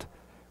ground,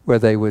 where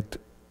they would,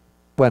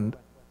 when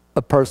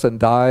a person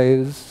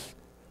dies,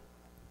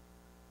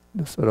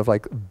 sort of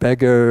like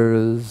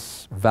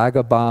beggars,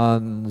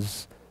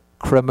 vagabonds,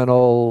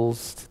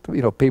 criminals,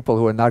 you know, people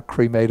who are not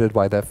cremated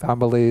by their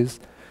families,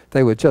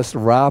 they would just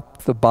wrap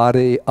the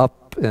body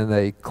up in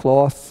a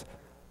cloth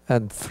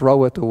and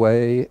throw it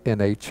away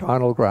in a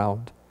charnel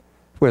ground,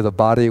 where the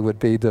body would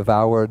be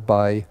devoured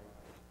by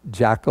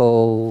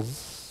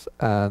jackals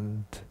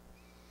and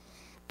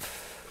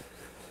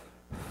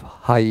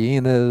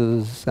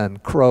hyenas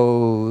and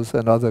crows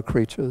and other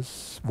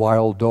creatures,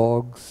 wild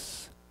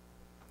dogs.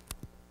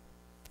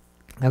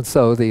 And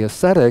so the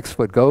ascetics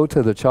would go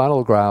to the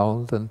charnel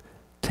ground and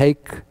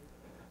take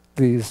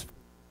these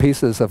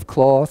pieces of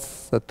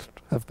cloth that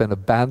have been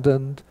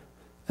abandoned,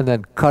 and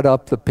then cut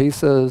up the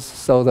pieces,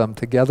 sew them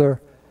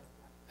together,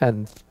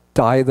 and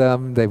dye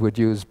them. They would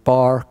use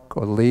bark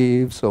or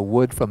leaves or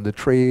wood from the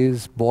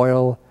trees,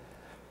 boil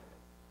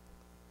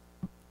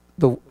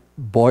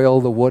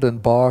boil the wood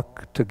and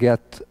bark to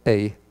get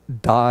a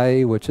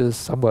dye which is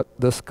somewhat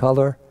this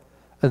color,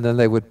 and then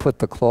they would put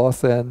the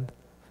cloth in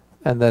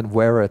and then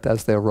wear it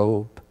as their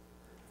robe.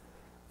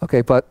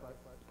 Okay, but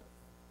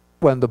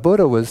when the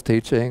Buddha was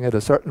teaching, at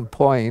a certain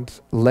point,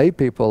 lay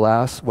people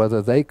asked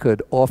whether they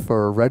could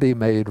offer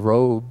ready-made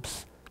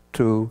robes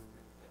to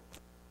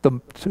the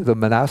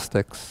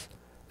monastics.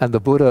 And the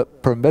Buddha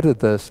permitted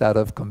this out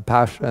of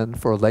compassion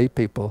for lay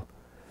people,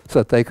 so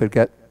that they could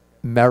get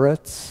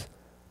merits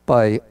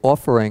by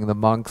offering the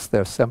monks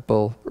their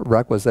simple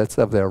requisites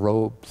of their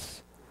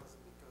robes.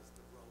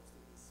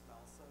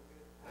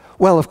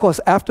 Well, of course,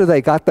 after they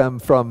got them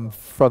from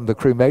the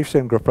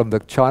cremation, from the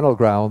charnel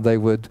ground, they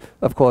would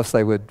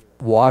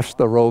wash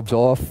the robes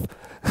off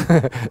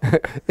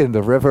in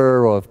the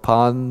river or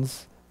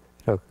ponds,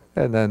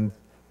 and then,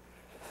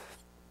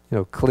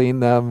 clean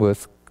them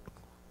with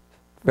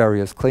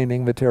various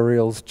cleaning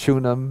materials,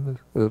 tune them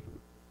with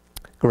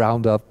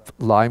ground up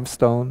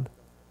limestone,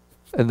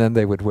 and then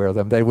they would wear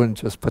them. They wouldn't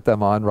just put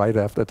them on right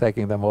after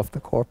taking them off the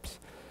corpse.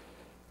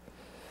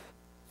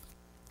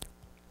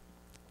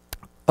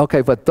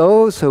 Okay, but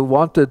those who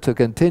wanted to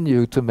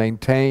continue to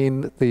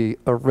maintain the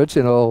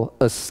original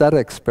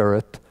ascetic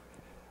spirit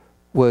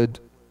would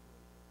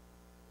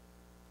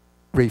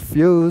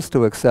refuse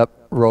to accept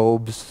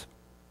robes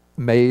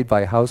made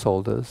by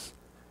householders,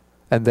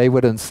 and they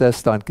would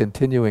insist on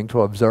continuing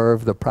to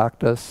observe the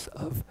practice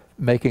of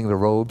making the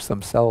robes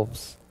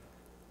themselves.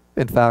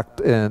 In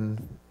fact,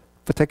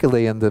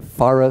 particularly in the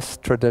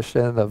forest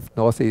tradition of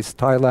northeast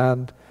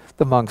Thailand,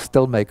 the monks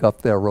still make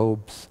up their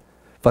robes.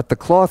 But the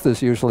cloth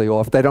is usually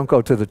off. They don't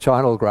go to the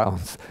charnel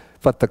grounds.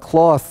 But the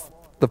cloth,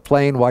 the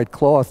plain white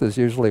cloth, is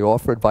usually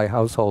offered by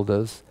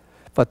householders.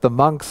 But the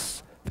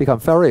monks become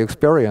very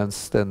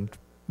experienced and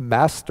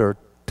master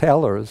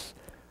tailors.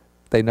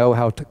 They know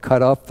how to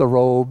cut up the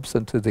robes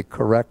into the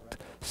correct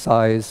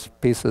size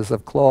pieces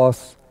of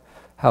cloth,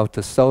 how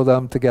to sew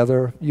them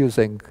together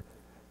using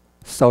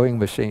sewing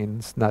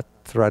machines, not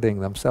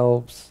threading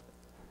themselves,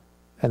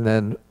 and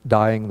then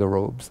dyeing the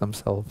robes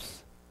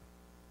themselves.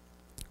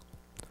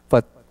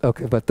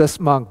 But this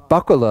monk,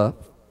 Bakkula,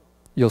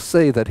 you'll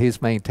see that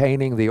he's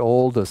maintaining the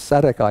old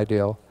ascetic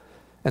ideal,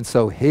 and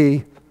so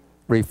he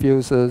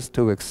refuses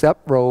to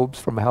accept robes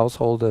from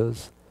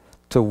householders,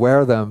 to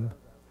wear them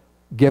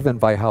given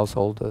by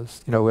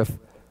householders. If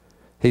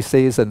he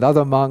sees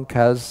another monk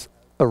has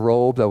a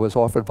robe that was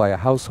offered by a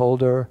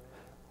householder,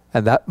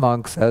 and that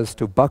monk says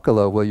to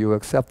Bakkula, "Will you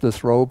accept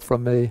this robe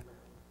from me?"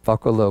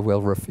 Bakkula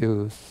will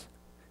refuse.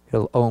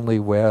 He'll only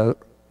wear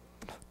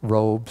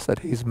robes that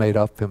he's made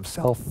up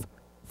himself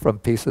from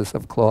pieces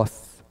of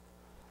cloth.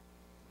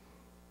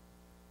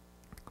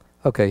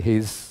 Okay,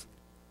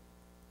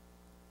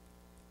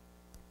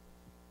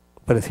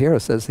 but here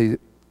it says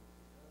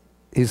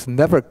he's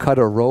never cut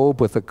a robe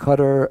with a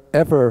cutter,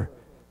 ever.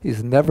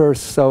 He's never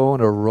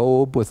sewn a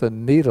robe with a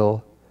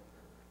needle.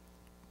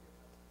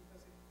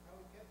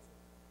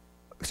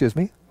 Excuse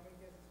me?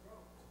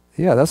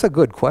 Yeah, that's a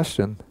good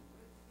question.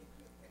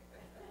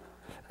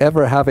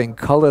 Ever having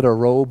colored a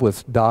robe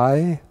with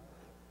dye?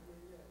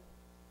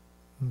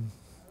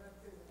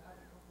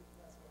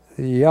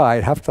 Yeah, I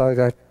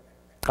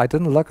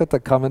didn't look at the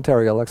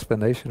commentarial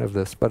explanation of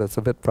this, but it's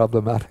a bit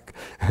problematic.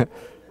 From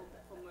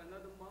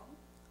another monk?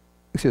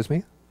 Excuse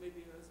me?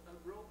 Maybe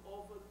a robe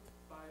offered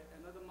by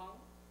another monk?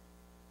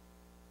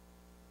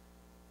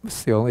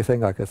 It's the only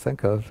thing I could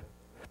think of.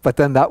 But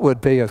then that would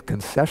be a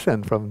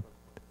concession from...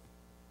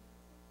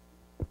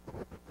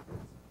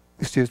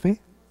 Excuse me?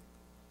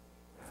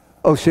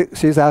 Oh,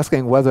 she's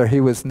asking whether he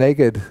was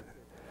naked.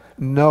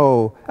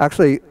 No,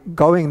 actually,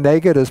 going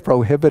naked is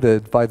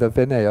prohibited by the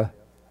Vinaya.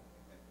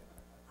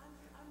 I'm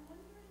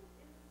wondering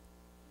if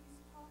he's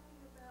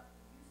talking about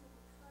the use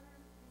of a cutter,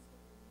 the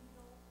use of a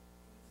needle,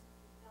 the use of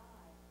a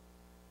dye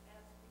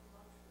as being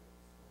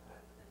luxuries,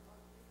 rather than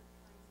on different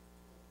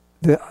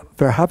kinds of tools.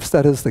 Perhaps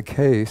that is the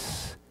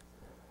case,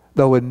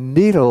 though a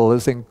needle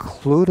is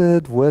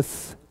included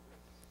with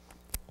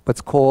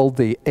what's called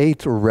the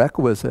 8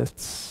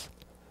 requisites.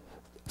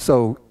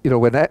 So,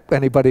 when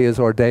anybody is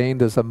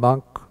ordained as a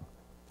monk,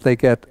 they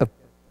get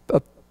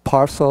a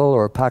parcel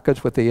or a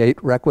package with the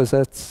 8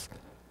 requisites.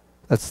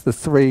 That's the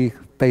 3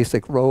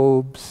 basic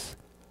robes,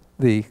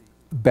 the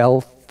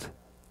belt,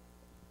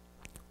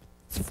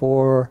 it's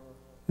for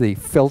the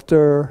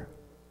filter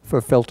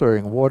for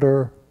filtering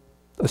water,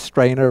 a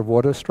strainer,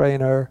 water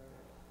strainer,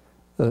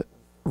 the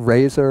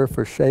razor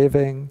for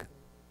shaving.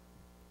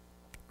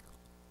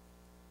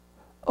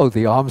 Oh,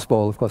 the alms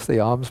bowl, of course, the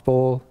alms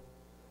bowl,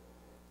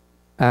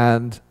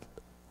 and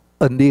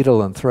a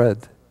needle and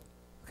thread.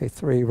 Okay,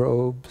 3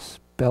 robes,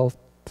 belt,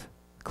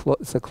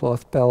 it's a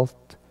cloth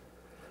belt,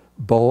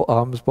 bowl,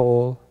 alms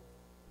bowl,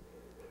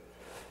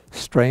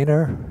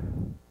 strainer,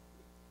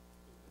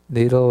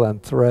 needle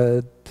and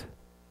thread,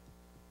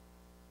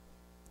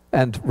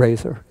 and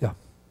razor, yeah.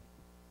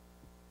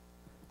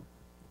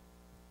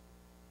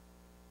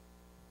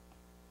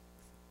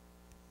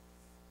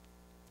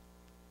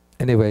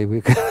 Anyway,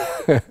 we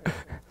can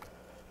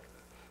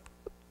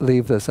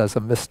leave this as a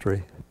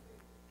mystery.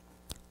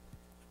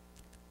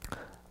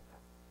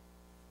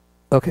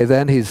 Okay,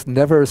 then he's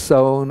never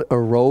sewn a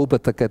robe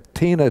at the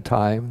Katina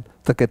time.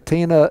 The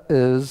Katina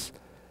is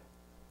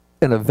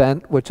an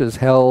event which is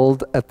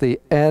held at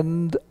the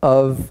end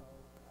of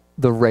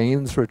the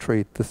rains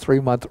retreat, the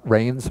 3-month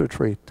rains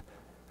retreat,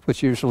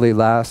 which usually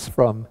lasts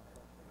from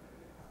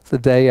the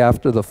day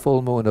after the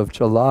full moon of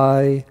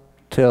July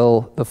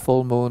till the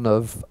full moon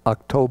of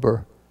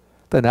October.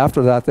 Then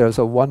after that, there's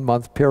a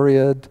 1-month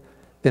period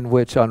in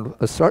which on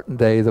a certain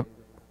day, the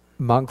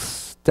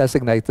monks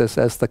designate this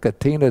as the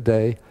Katina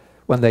day,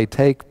 when they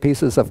take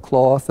pieces of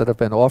cloth that have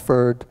been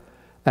offered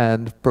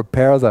and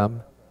prepare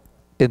them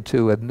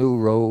into a new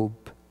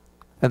robe.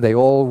 And they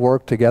all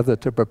work together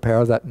to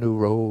prepare that new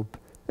robe.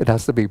 It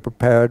has to be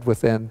prepared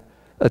within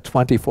a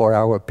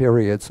 24-hour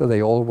period, so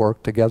they all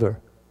work together.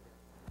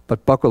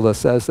 But Bakkula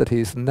says that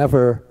he's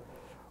never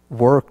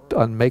worked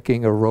on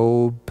making a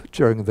robe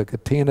during the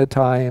Katina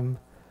time,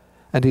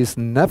 and he's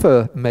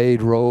never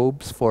made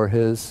robes for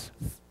his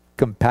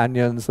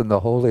companions in the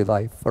holy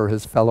life, for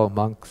his fellow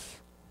monks.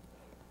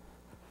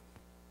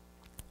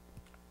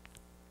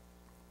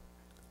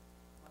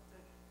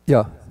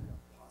 Yeah.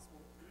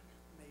 Possible,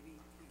 maybe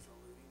he's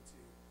alluding to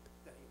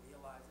that he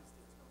realizes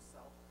there's no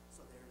self,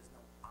 so there is no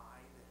I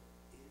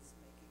that is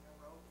making a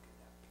robe. Could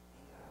that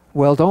be?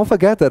 Well, don't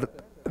forget that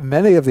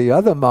many of the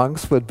other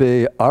monks would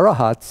be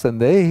arahats,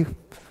 and they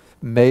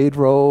made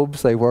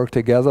robes. They worked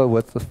together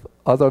with the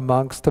other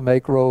monks to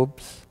make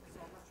robes. So I'm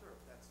not sure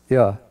if that's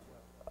Yeah,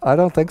 I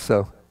don't think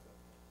so.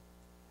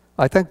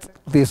 I think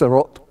these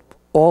are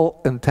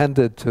all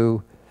intended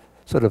to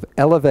sort of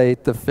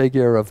elevate the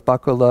figure of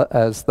Bakkula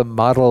as the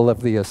model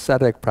of the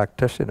ascetic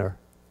practitioner.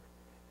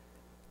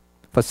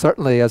 But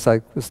certainly, as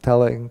I was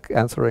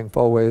answering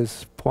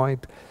Bowei's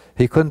point,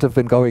 he couldn't have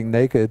been going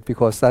naked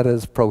because that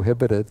is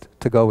prohibited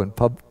to go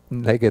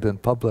naked in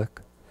public.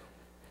 Is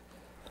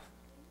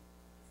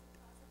it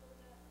possible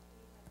that he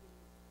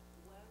had been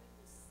wearing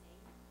the same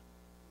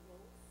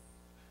robe?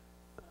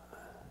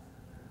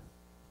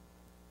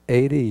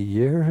 80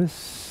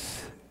 years?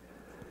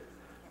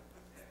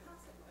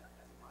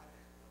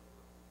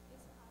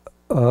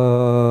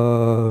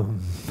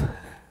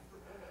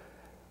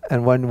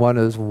 And when one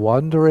is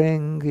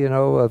wandering, you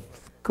know, a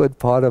good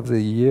part of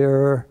the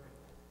year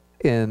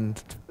in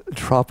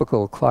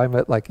tropical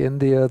climate like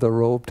India, the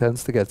robe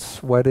tends to get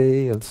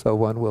sweaty, and so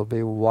one will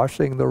be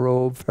washing the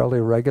robe fairly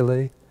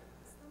regularly.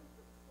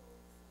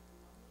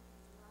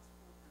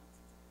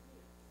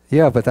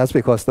 Yeah, but that's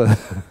because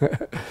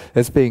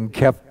it's being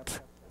kept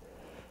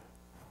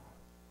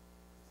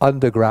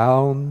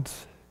underground.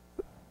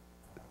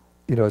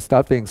 You know, it's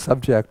not being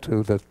subject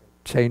to the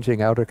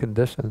changing outer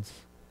conditions.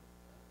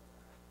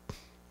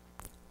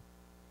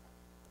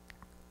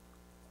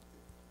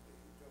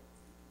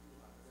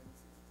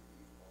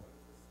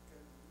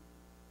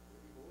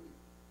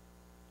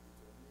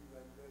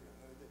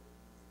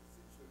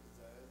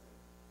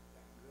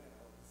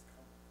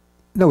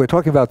 No, we're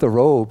talking about the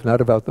robe,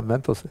 not about the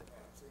mental state.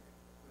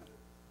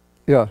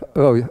 Yeah.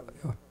 Oh, yeah.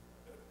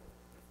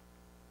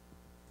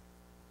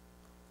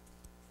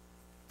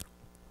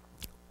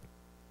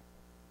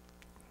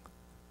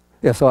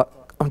 Yeah, so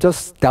I'm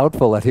just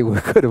doubtful that he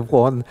could have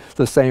worn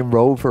the same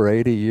robe for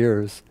 80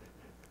 years.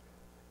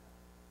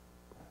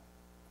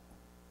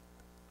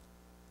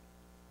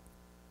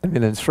 I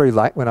mean,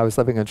 when I was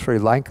living in Sri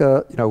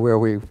Lanka, you know, where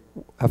we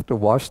have to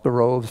wash the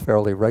robes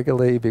fairly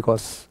regularly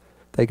because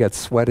they get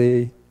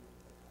sweaty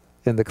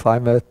in the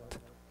climate,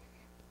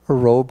 a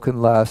robe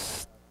can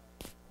last,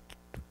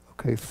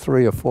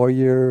 3 or 4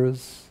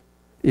 years,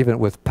 even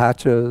with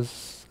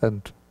patches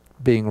and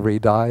being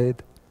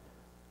re-dyed.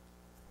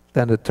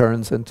 Then it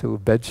turns into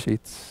bed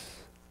sheets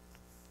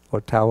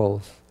or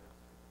towels.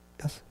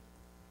 Yes? This is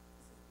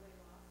way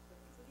off, but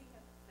could he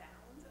have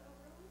found a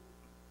robe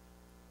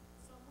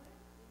somewhere?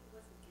 It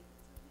wasn't given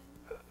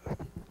to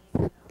him? He didn't make it up? He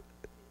didn't sew it?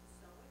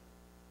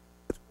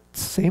 It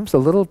seems a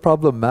little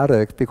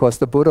problematic because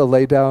the Buddha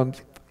laid down,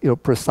 you know,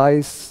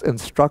 precise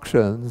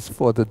instructions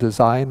for the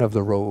design of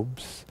the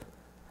robes.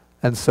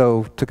 And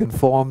so to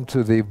conform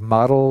to the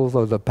model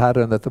or the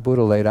pattern that the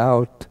Buddha laid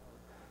out,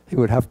 he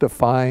would have to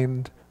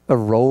find a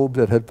robe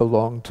that had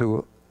belonged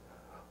to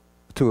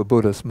a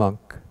Buddhist monk.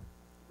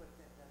 But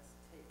then that's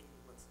taking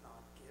what's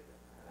not given.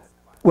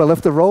 Well,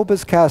 if the robe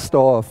is cast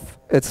off,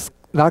 it's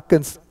not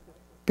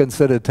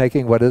considered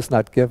taking what is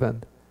not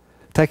given.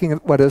 Taking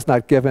what is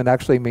not given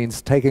actually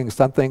means taking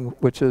something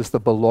which is the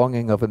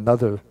belonging of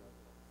another.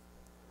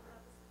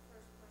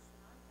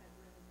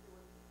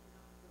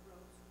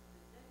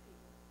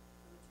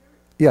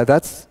 Yeah,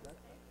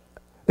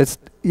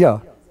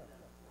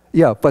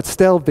 yeah, but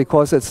still,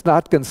 because it's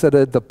not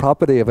considered the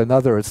property of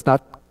another, it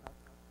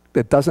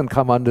doesn't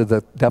come under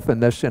the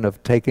definition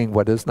of taking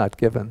what is not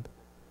given.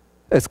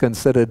 It's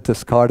considered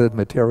discarded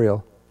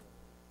material.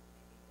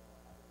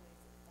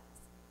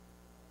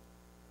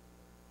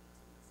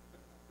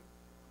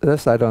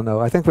 This I don't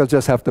know. I think we'll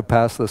just have to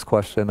pass this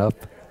question up,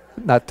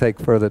 not take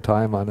further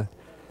time on it.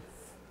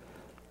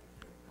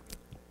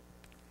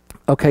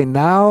 Okay,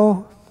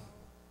 now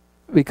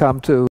we come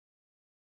to